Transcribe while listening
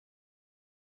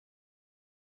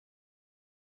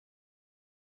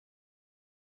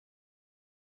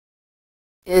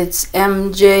It's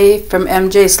MJ from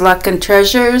MJ's Luck and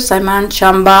Treasures. I'm on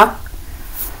Chumba.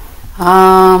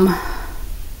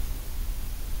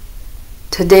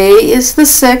 Today is the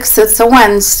 6th. It's a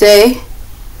Wednesday.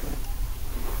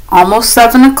 Almost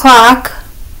 7 o'clock.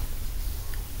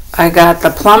 I got the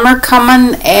plumber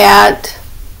coming at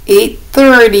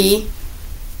 8:30.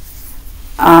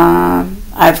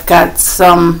 I've got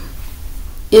some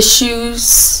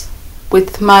issues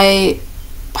with my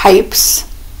pipes.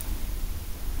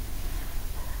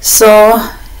 So,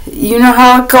 you know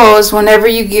how it goes. Whenever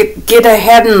you get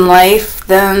ahead in life,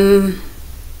 then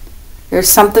there's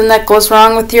something that goes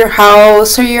wrong with your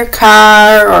house or your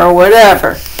car or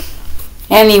whatever.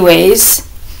 Anyways,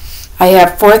 I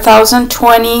have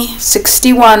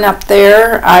 4,020.61 up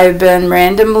there. I've been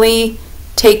randomly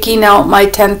taking out my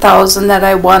 10,000 that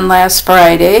I won last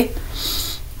Friday.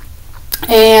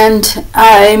 And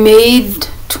I made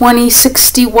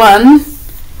 20.61.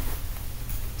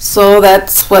 So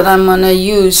that's what I'm going to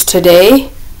use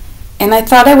today. And I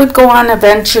thought I would go on a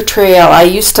venture trail. I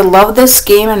used to love this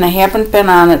game and I haven't been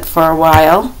on it for a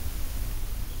while.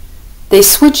 They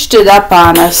switched it up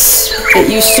on us. It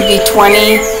used to be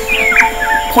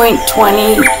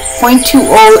 20.20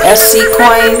 SC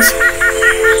coins.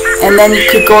 And then you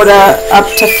could go to up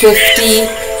to 50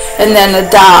 and then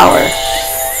 $1.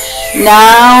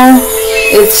 Now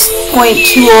it's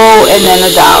 0.20 and then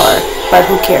 $1. But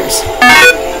who cares?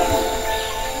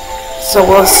 So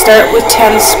we'll start with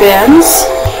 10 spins.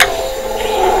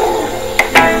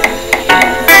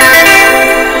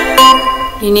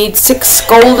 You need 6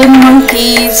 golden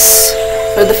monkeys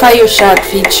for the fire shot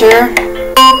feature.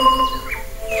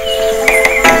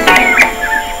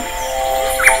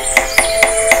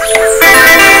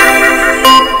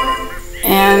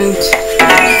 And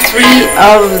 3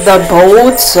 of the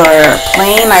boats or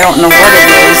plane, I don't know what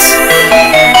it is,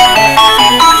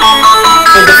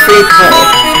 for the free play.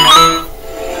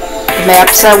 The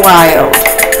maps are wild.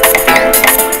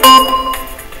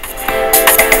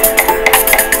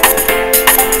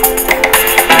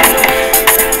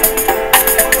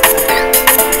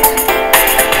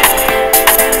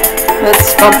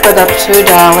 Let's bump it up to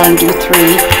 $1 and do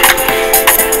 3.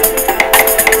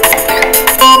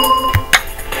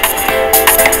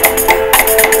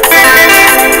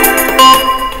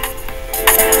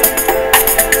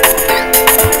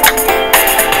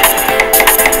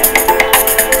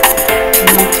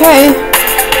 Okay.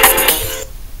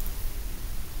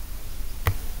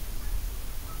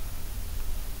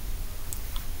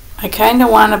 I kind of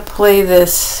want to play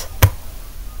this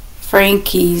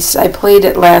Frankie's. I played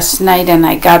it last night and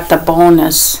I got the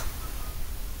bonus.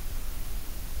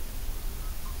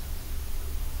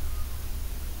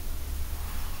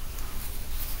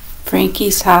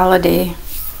 Frankie's Holiday.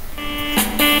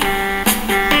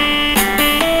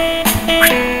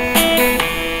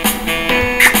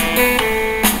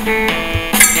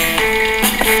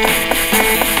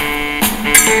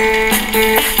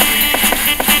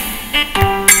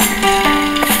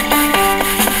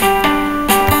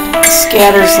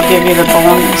 Scatters will give you the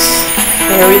bonus.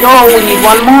 There we go. We need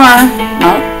one more.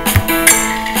 Nope.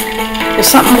 There's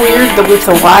something weird with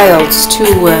the wilds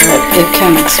too, where it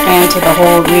can expand to the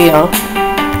whole reel.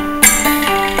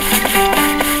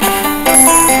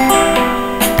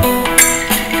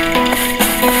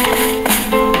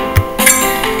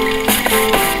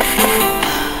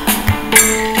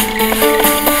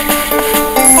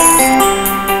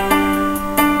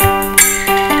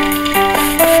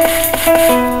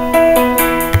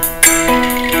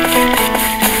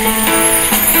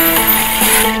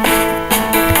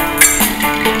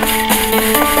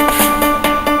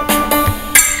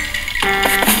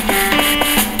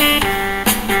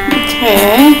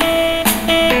 Okay.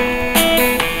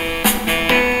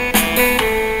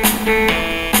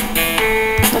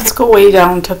 Let's go way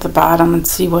down to the bottom and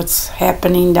see what's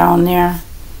happening down there.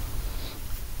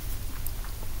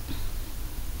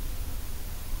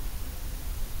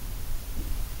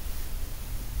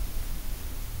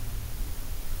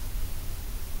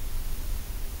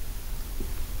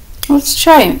 Let's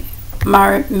try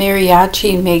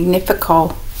Mariachi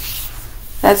Magnifico.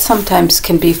 That sometimes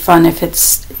can be fun if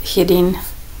it's hitting.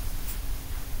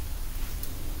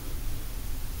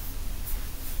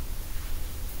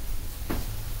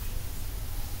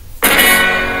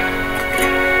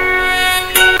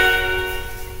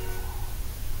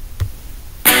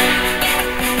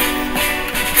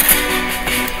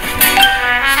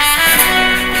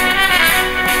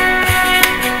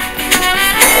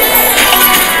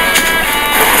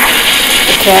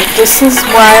 The cactus is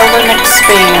wild and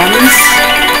expands.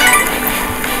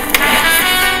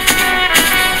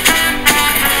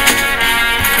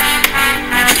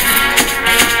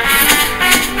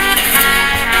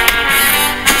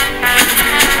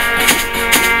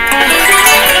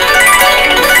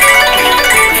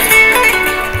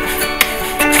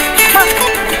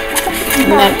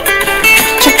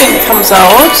 comes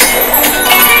out.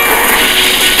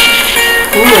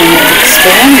 Ooh, and it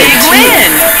expanded too.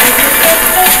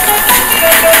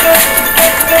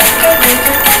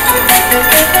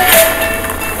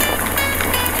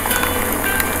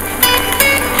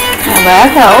 Well, that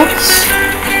helps.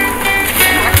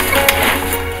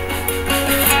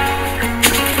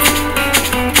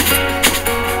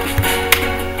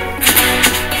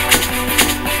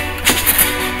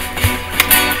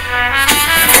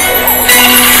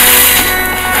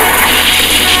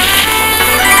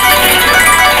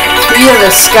 The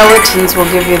skeletons will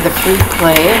give you the free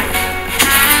play,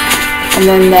 and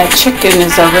then that chicken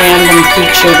is a random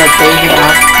feature that they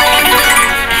have.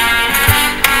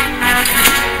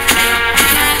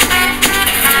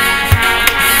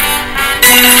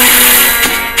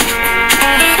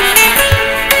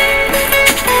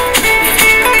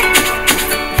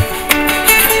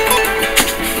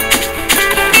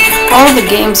 All the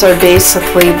games are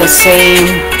basically the same,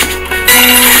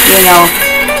 you know,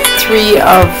 3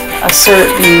 of a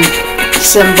certain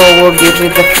symbol will give you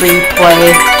the free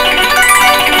play.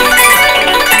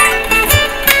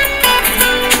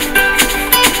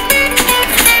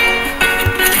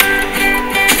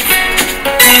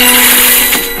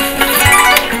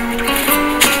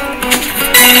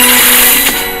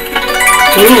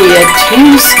 Ooh, we had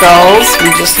 2 skulls. We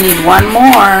just need 1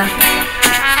 more.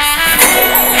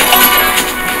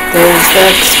 There's the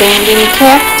expanding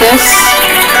cactus.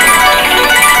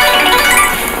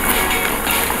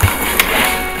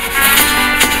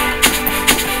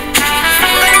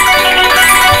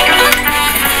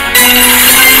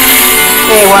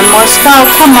 Okay, 1 more skull.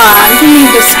 Come on, give me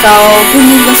the skull. Give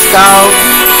me the skull.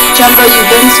 Chumba, you've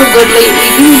been so good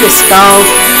lately. Give me the skull.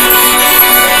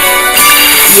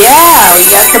 Yeah, we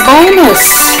got the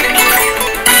bonus.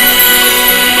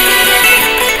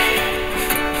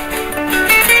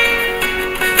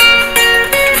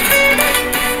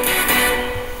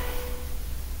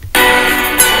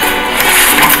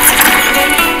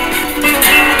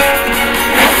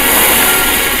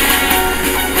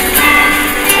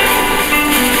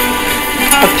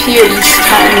 Here, each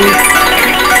time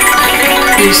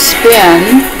you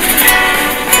spin,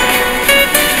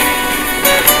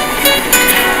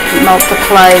 it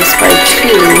multiplies by 2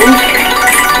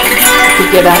 if you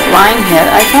get a line hit.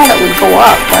 I thought it would go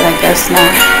up, but I guess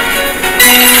not.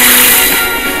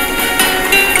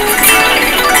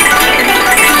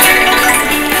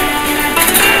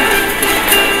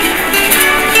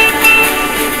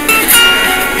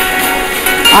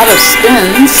 Out of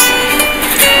spins.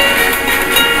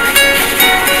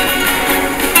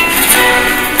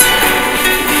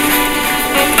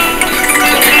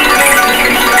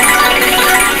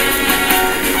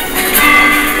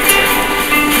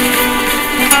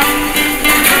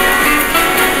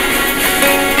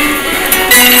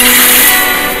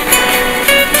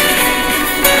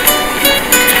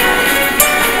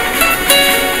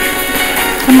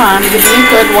 Come on, give me a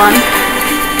good one.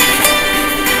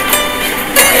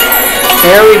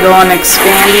 There we go, an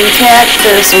expanding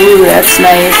cactus. Ooh, that's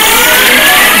nice.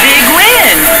 Big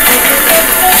win!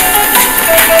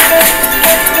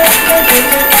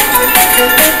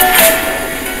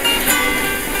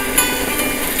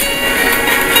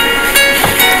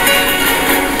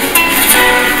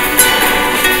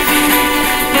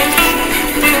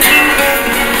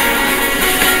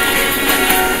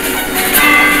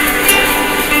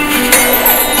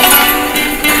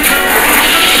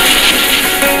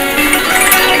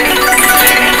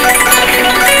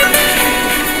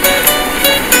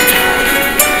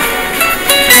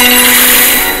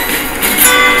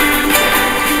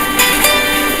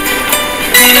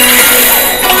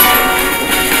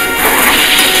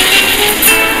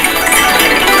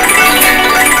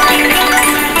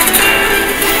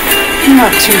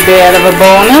 Not too bad of a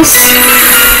bonus.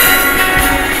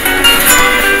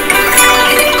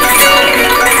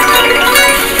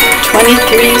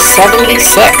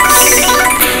 $23.76.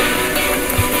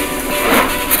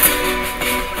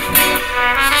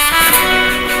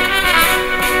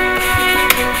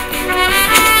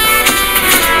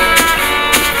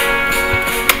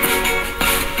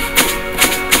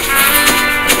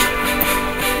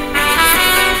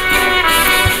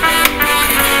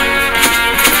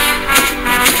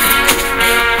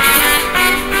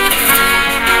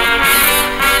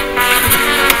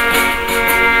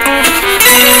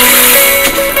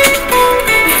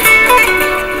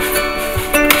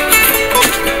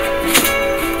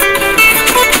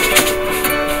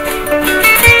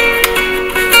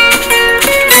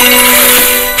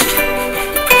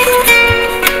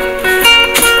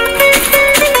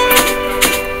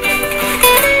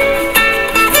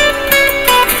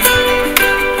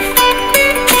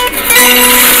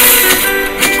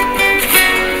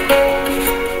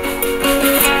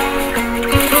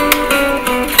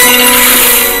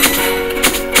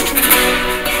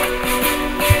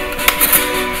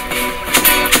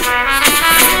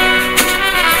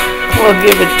 I'll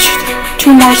give it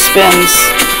 2 more spins.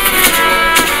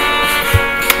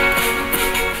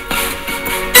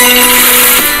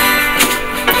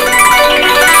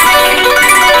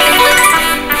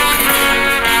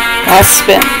 Last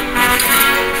spin.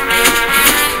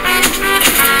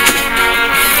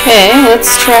 Okay,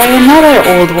 let's try another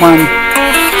old one.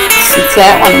 Since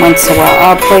that one went so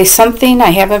well, I'll play something I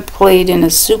haven't played in a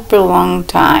super long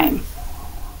time.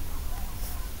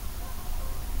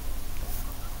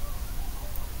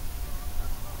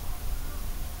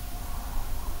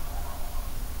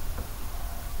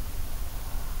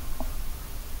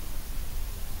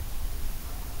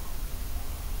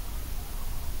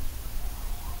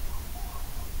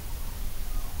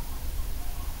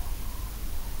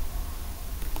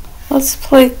 Let's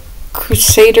play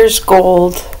Crusaders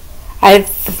Gold. I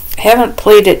haven't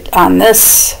played it on this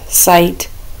site.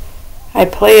 I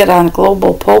play it on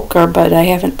Global Poker, but I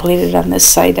haven't played it on this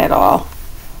site at all.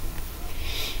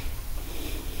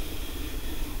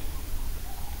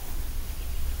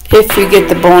 If you get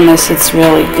the bonus, it's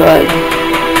really good.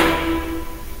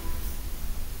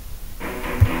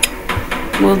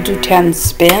 We'll do 10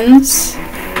 spins.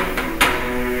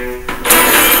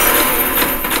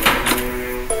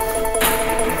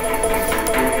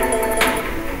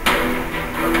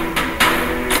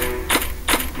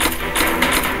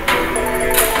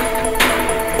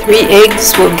 Three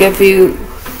eggs will give you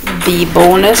the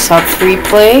bonus of free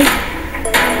play.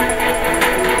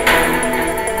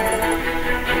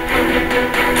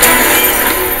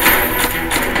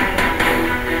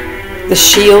 The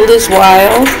shield is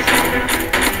wild.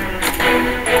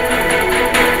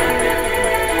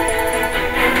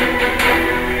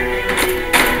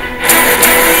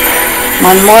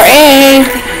 One more egg.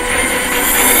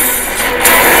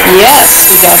 Yes,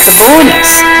 we got the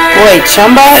bonus. Boy,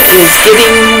 Chumba is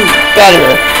getting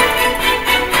better.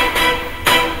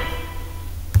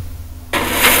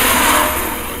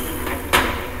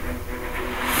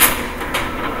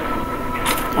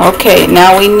 Okay,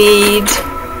 now we need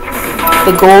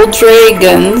the gold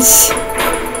dragons.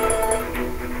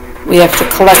 We have to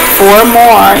collect 4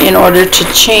 more in order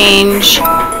to change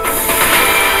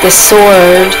the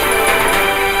sword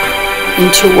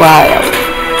into wild.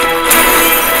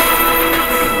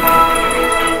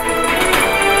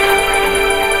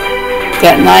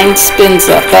 Got 9 spins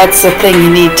left. That's the thing you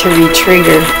need to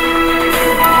retrigger.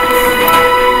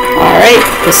 Alright,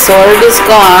 the sword is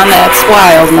gone. That's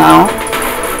wild now.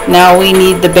 Now we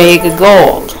need the bag of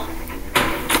gold.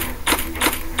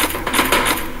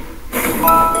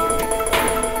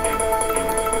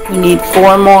 We need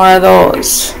 4 more of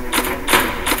those.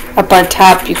 Up on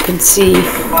top you can see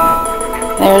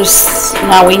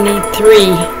now we need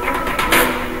 3.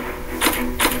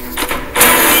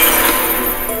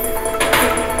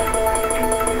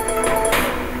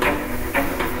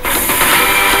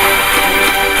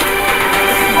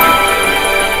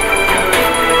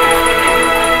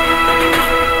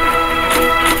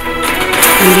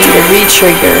 We need a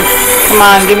retrigger. Come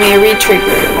on, give me a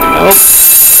retrigger. Nope.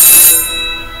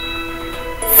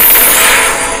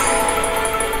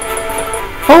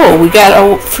 Oh, we got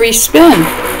a free spin.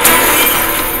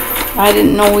 I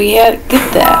didn't know we had to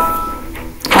get that.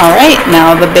 Alright,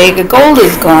 now the bag of gold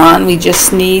is gone. We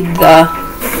just need the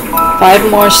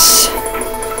 5 more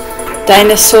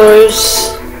dinosaurs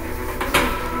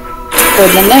for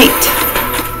the night.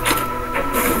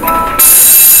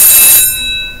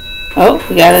 Oh,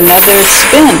 we got another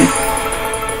spin.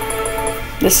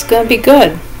 This is going to be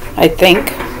good, I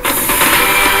think.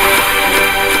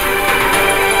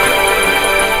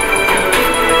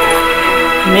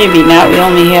 Maybe not. We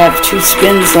only have 2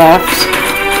 spins left.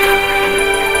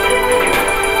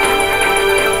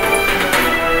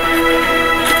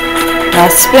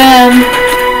 Last spin.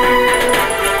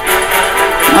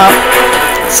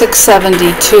 Oh,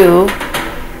 672.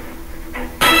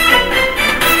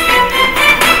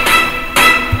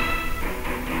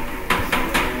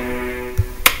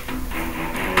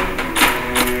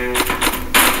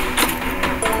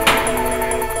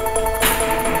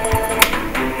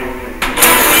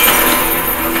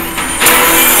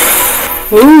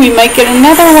 Ooh, we might get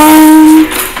another one.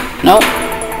 Nope.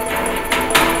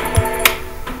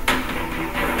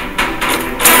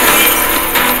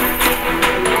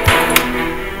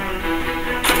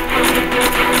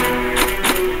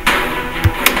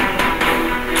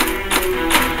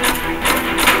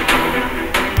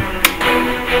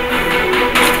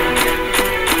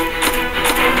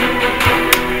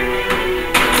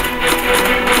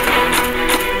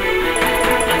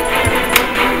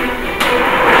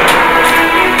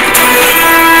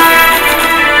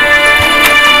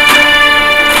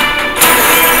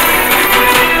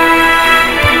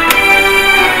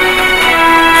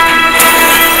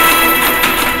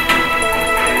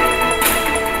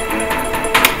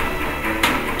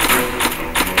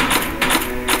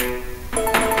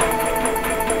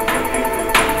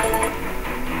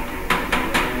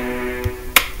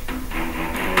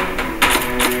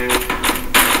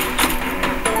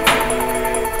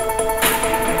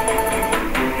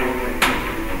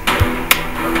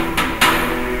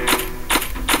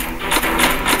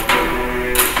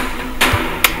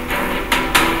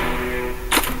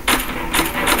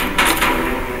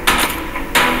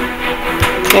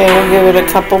 Okay, we'll give it a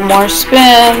couple more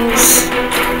spins.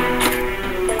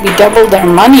 We doubled our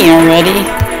money already.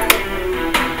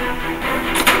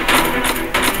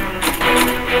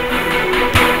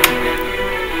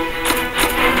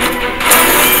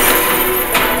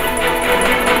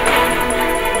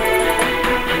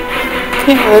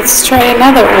 Okay, let's try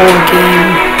another old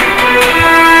game.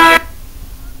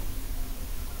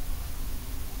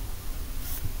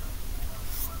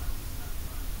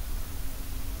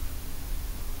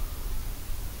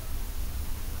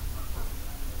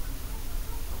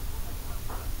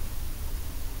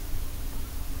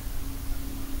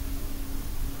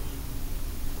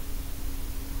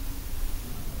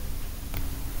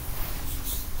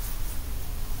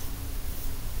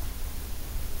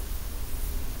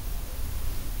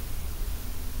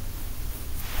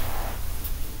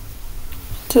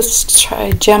 Just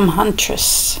try Gem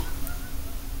Huntress.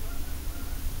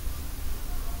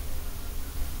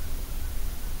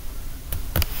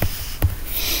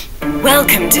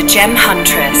 Welcome to Gem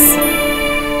Huntress.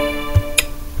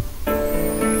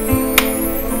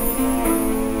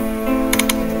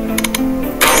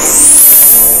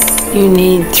 You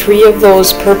need 3 of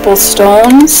those purple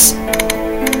stones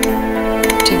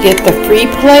to get the free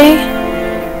play.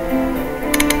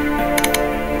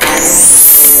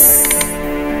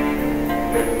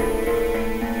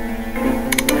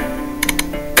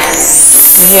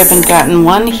 We haven't gotten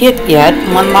one hit yet,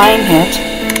 one line hit.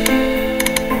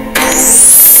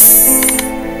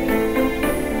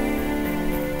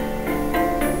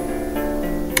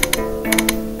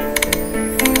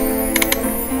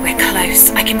 We're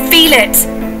close. I can feel it.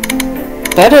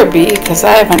 Better be, because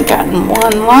I haven't gotten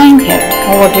one line hit.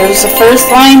 Oh, there's the first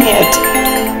line hit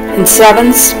in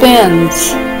 7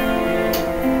 spins.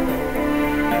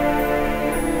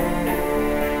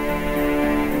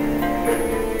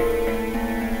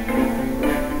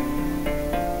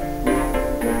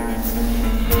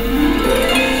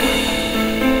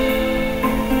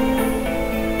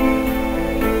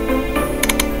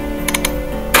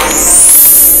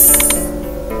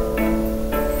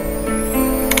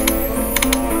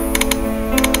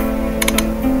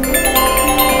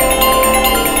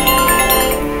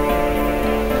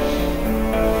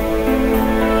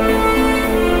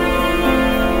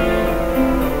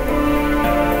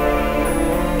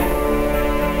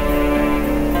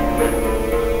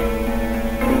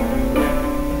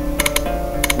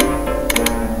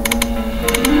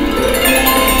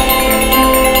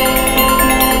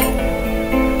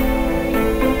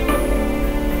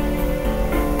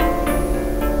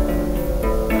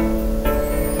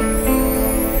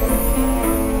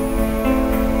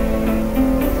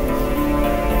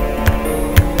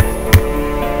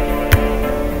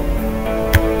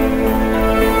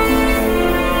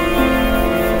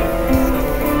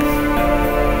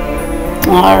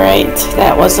 Alright,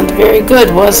 that wasn't very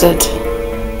good, was it?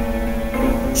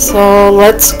 So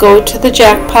let's go to the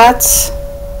jackpots.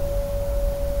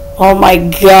 Oh my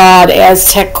god,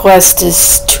 Aztec Quest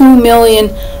is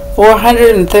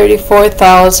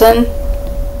 2,434,000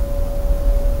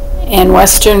 and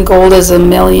Western Gold is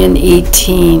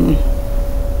 1,018,000.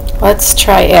 Let's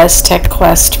try Aztec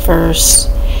Quest first.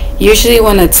 Usually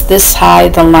when it's this high,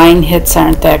 the line hits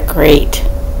aren't that great.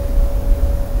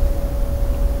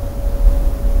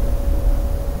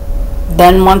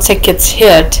 Then once it gets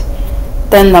hit,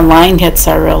 then the line hits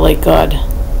are really good.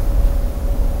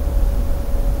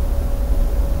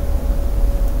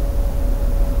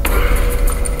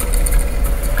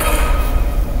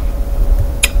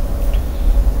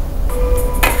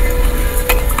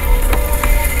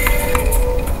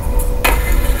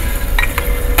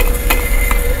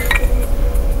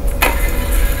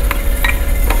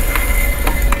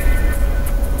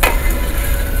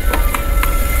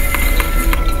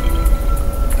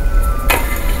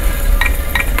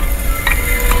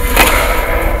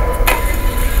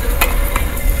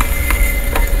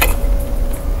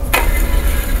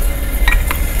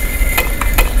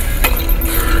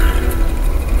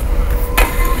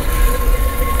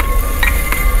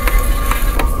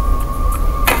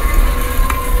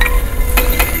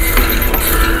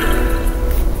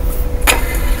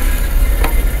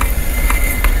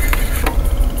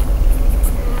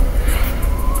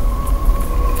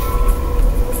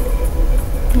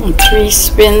 And 3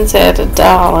 spins at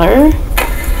 $1.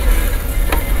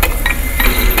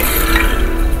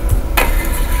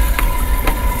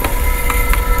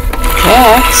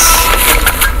 Cats.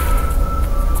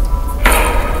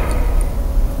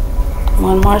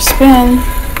 1 more spin.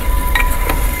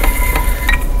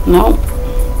 Nope.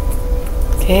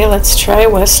 Okay, let's try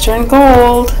Western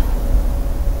Gold.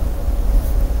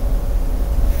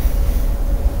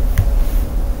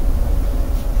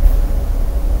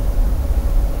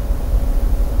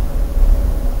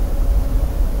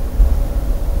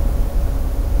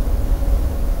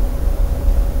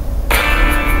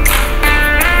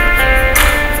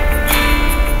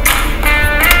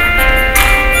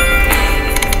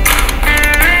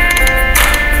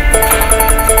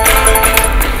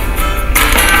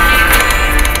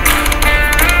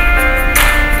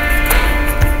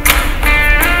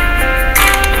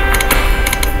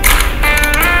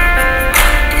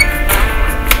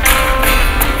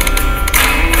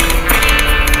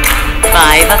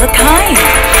 5 of a kind.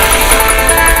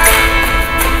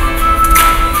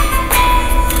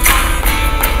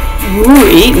 Ooh,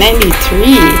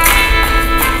 $8.93.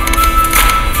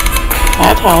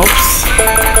 That helps.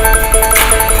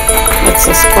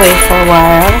 Lets us play for a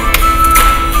while.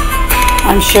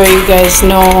 I'm sure you guys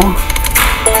know,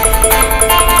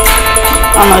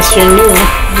 unless you're new,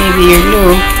 maybe you're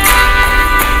new,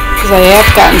 because I have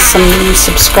gotten some new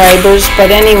subscribers.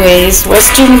 But anyways,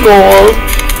 Western Gold,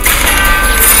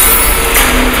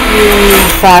 you need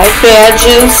 5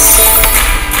 badges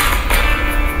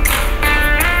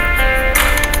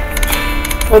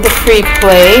for the free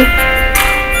play,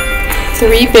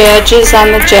 3 badges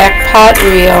on the jackpot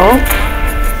reel,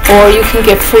 or you can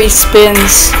get free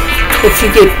spins if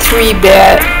you get 3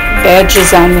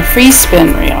 badges on the free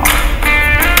spin reel.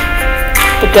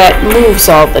 But that moves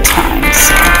all the time,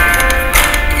 so.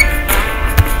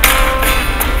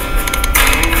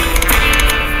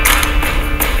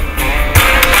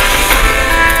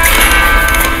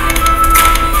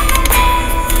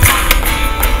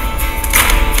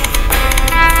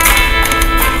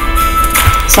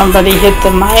 Somebody hit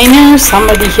the minor,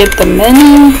 somebody hit the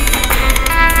mini.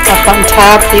 Up on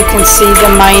top you can see the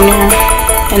minor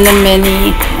and the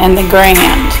mini and the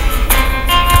grand.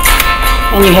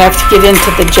 And you have to get into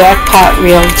the jackpot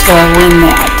reel to win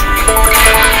that.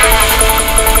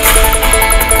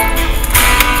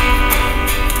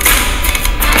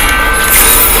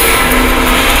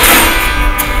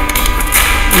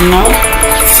 Nope.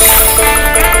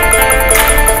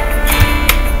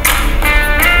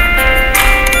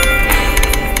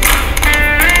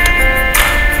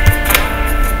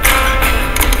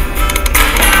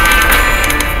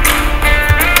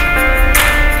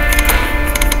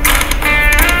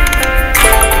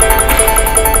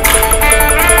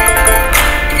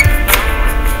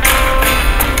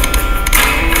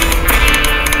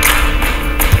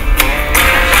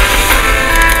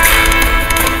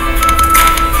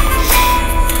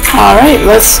 Alright,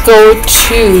 let's go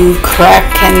to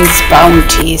Kraken's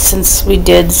Bounty, since we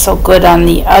did so good on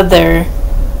the other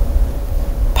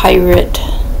pirate.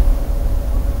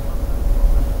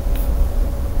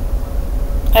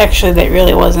 Actually, that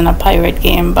really wasn't a pirate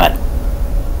game, but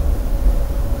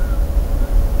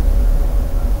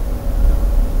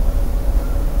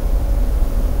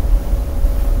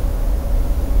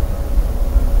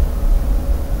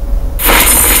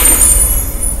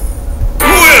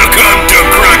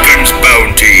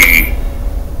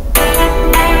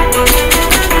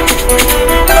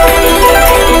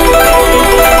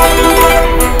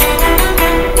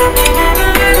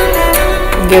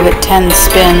give it 10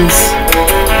 spins.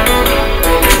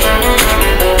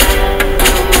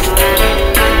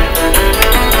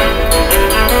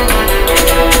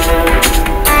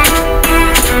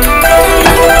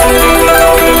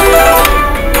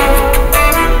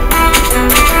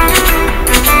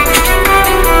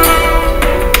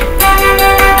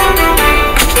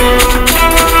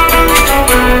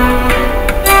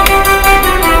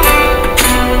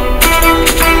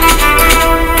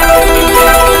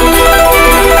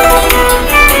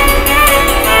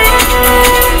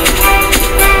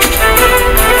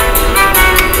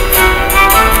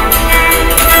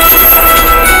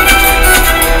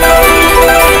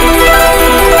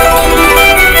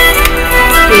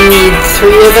 We need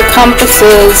 3 of the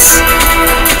compasses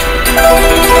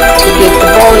to get the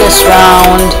bonus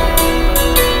round.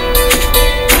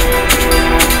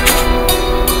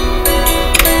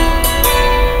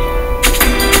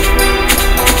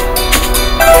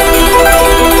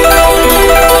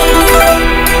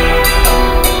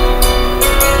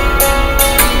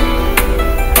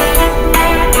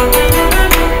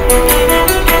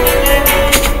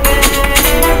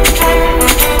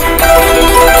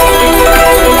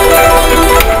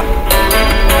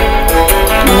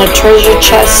 The treasure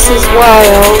chest is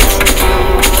wild.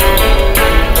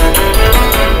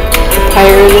 The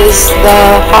pirate is the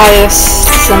highest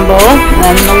symbol,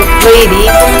 and then the lady.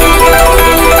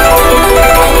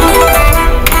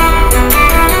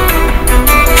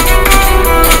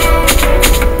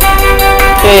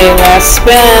 Okay, last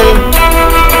spin.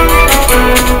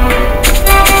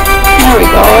 There we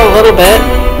go, a little bit.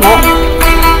 Nope.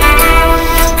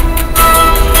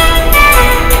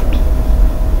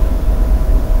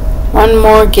 One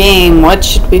more game. What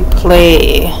should we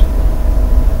play?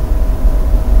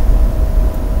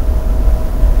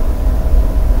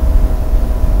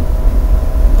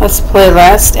 Let's play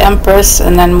Last Empress,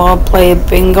 and then we'll play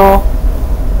bingo.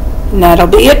 And that'll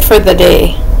be it for the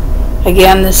day.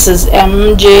 Again, this is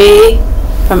MJ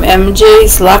from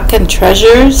MJ's Luck and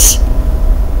Treasures.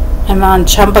 I'm on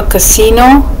Chumba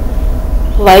Casino,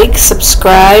 like,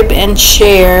 subscribe, and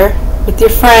share with your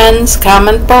friends.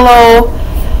 Comment below.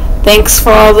 Thanks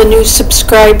for all the new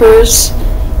subscribers.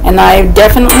 And I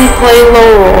definitely play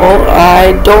low roll.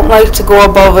 I don't like to go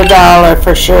above $1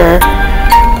 for sure.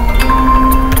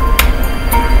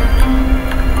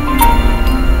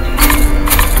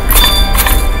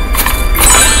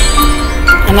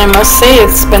 And I must say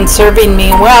it's been serving me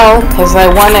well, because I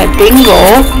won at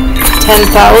bingo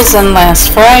 10,000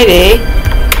 last Friday.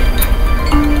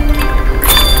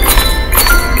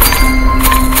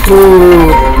 Ooh,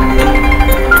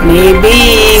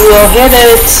 maybe we'll hit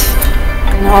it.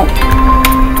 No.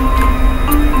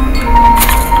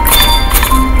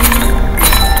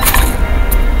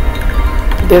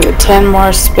 Give it 10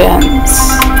 more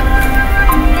spins.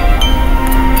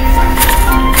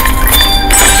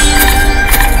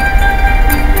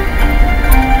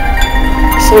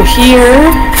 So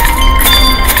here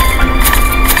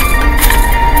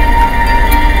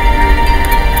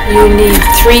you need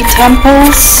 3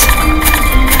 temples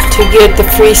to get the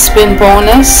free spin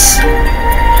bonus,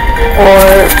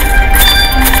 or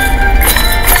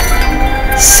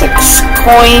 6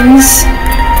 coins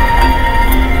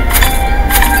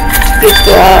to get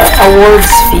the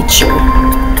awards feature.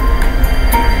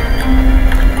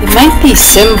 It might be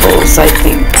symbols, I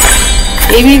think.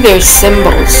 Maybe they're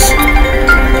symbols.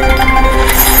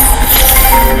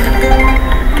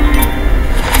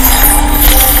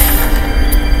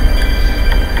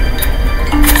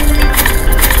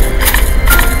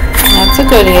 That's a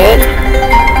good hit.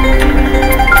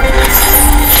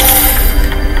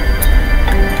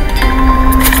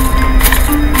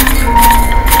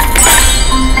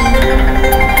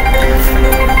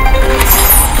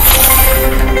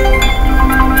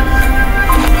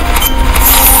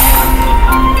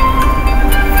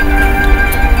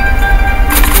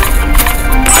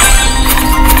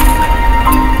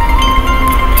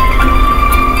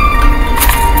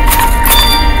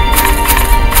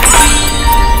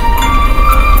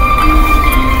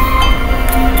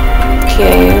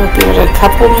 Give it a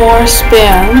couple more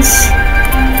spins.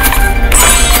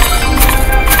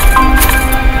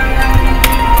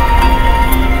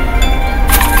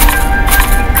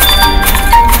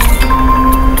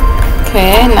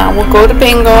 Okay, now we'll go to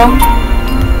bingo.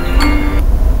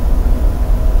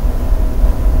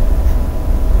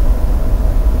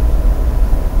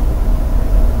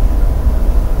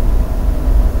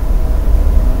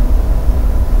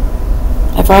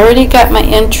 I've already got my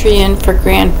entry in for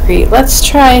Grand Prix. Let's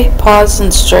try Paws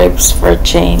and Stripes for a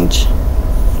change.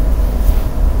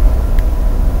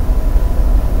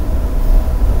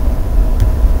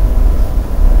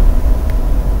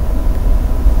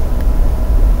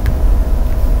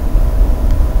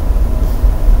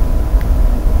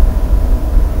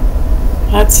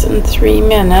 That's in 3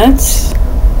 minutes.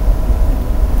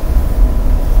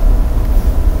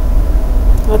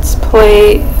 Let's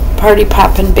play Party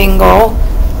Poppin' Bingo.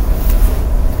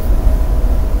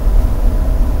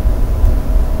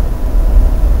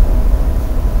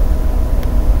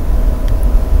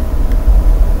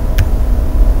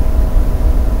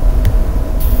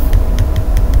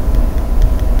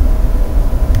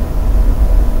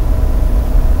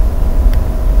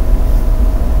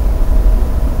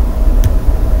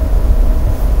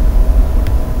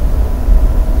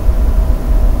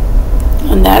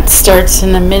 And that starts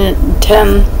in 1 minute and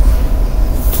 10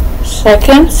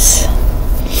 seconds.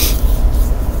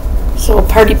 So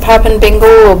Party Poppin'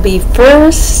 Bingo will be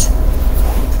first.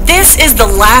 This is the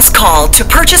last call to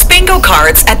purchase bingo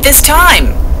cards at this time.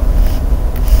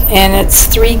 And it's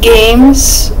 3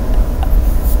 games.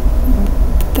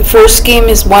 The first game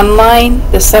is 1 line,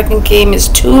 the second game is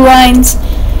 2 lines,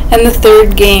 and the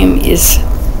third game is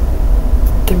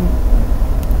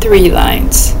 3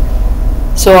 lines.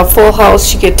 So a full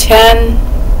house, you get 10,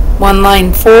 1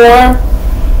 line 4,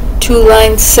 2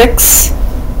 lines 6,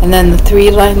 and then the 3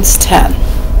 lines 10.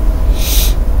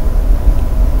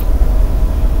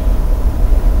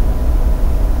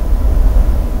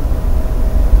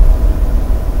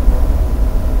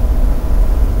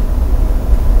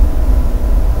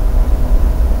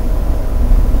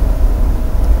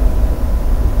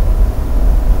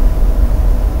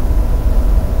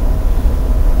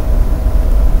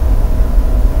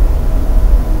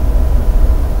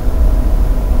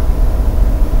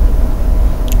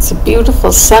 It's a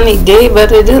beautiful sunny day,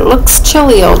 but it looks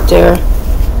chilly out there.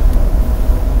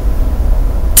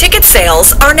 Ticket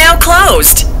sales are now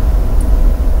closed.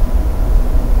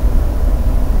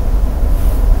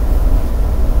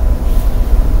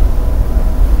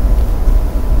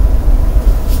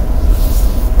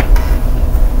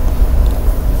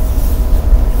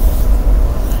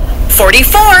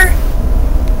 $44.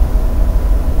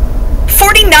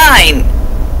 49.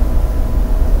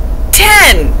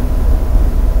 10.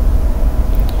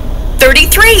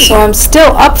 33. So I'm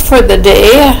still up for the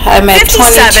day. I'm at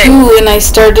 57. 22 and I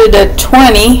started at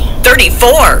 20.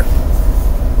 34.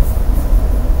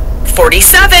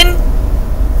 47.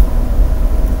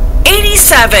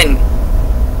 87.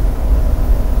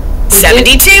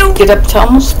 72. Get up to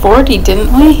almost 40,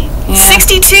 didn't we? Yeah.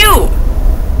 62.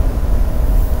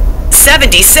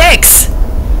 76.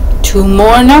 2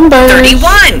 more numbers.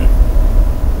 31.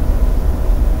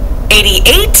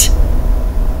 88.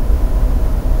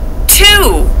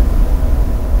 2.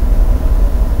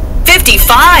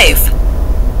 55.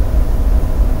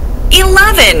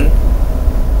 11.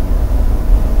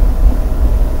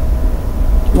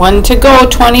 1 to go.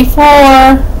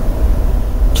 24.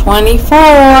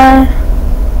 24.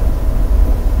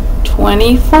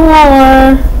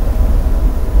 24.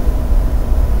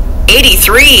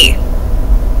 83.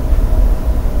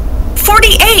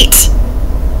 48.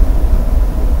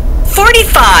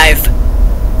 45.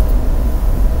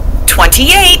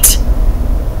 28.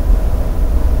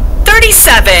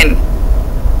 37.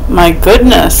 My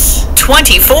goodness.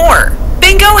 24.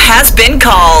 Bingo has been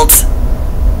called.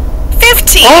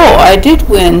 15. Oh, I did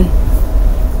win.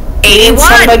 81.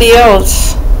 Somebody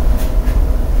else.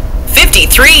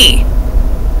 53.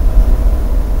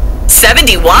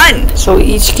 71. So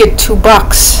each get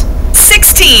 $2.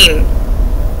 16.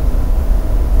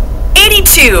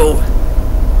 82.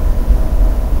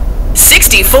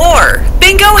 64.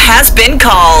 Bingo has been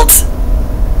called.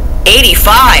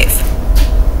 85.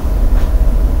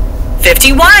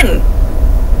 51.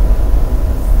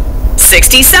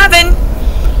 67.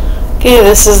 Okay,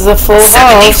 this is the full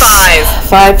 75. house.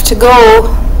 5 to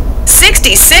go.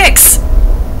 66.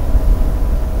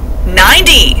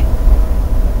 90.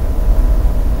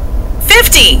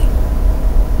 50.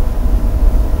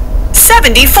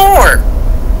 74.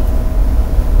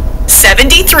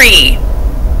 73.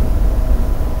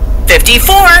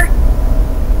 54.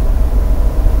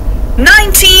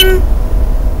 19.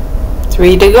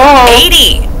 3 to go.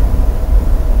 80.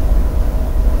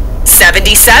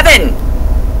 77.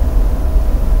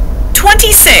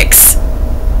 26.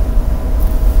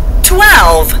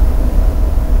 12.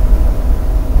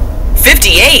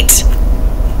 58.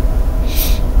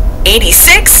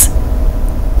 86.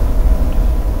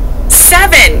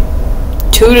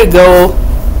 7. 2 to go.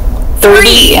 30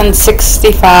 3. and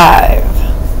 65.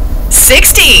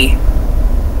 60.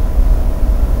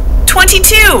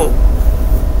 22.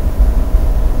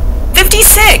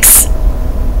 56.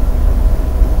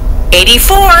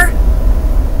 84.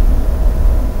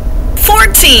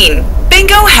 14.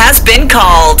 Bingo has been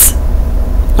called.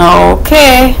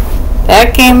 Okay,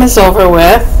 that game is over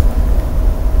with.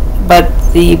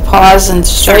 But the pause and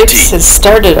stripes 13. has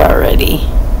started already.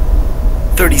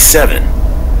 37.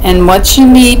 And what you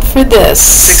need for this,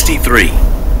 63.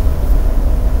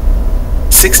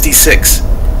 66.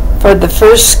 for the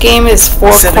first game is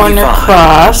 4-corner 75.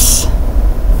 cross.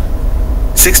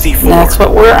 64. And that's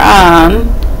what we're on.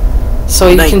 So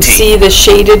you can 19. see the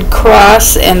shaded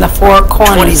cross and the 4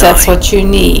 corners. 29. That's what you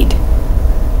need.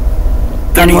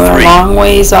 And we're a 33. long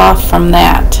ways off from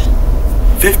that.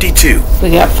 52.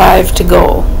 We got 5 to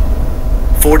go.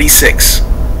 46.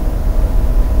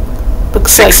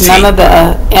 Looks like 16. none of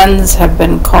the ends have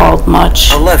been called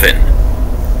much. 11.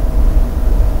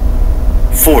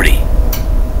 40.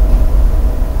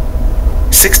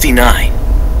 69.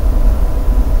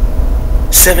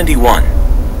 71.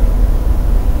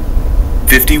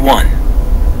 51.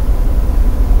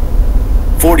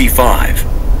 45.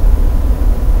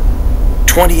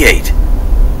 28.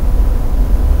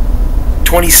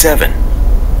 27.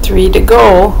 3 to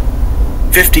go.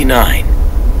 59.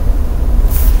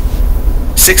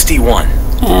 61.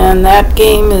 And that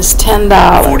game is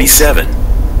 $10. 47.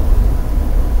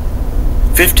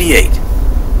 58.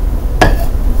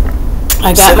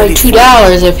 I got my 74.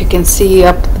 $2 if you can see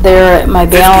up there at my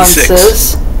 56.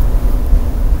 balances.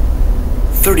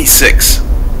 36.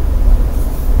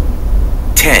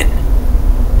 10.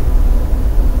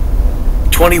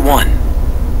 21.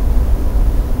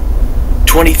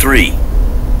 23.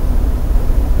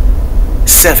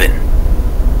 7.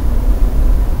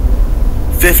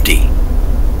 50.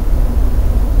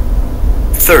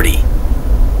 30.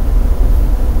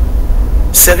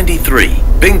 73.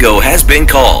 Bingo has been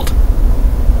called.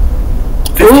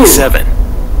 57.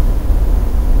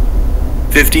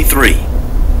 53.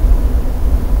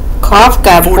 Cough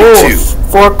got 42.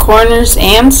 both 4 corners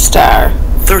and star.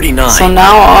 39. So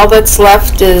now all that's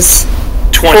left is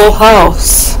 20. full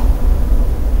house.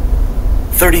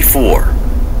 34.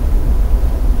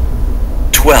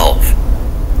 12.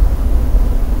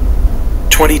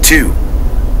 22,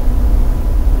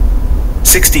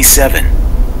 67,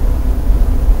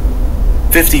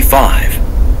 55,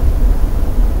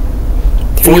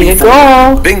 3 to 44.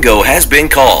 go. Bingo has been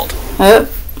called. Oh.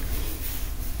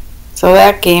 So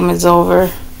that game is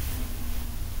over.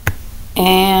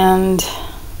 And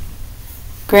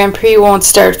Grand Prix won't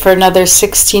start for another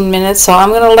 16 minutes, so I'm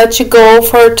going to let you go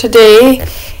for today.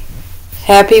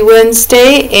 Happy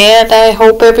Wednesday, and I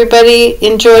hope everybody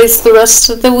enjoys the rest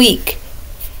of the week.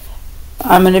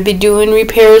 I'm going to be doing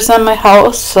repairs on my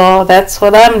house, so that's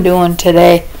what I'm doing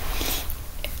today.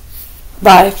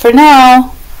 Bye for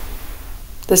now.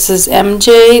 This is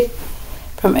MJ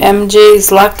from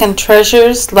MJ's Luck and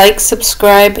Treasures. Like,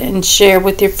 subscribe, and share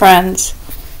with your friends.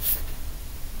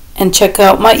 And check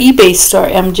out my eBay store,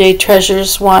 MJ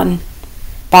Treasures 1.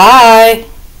 Bye.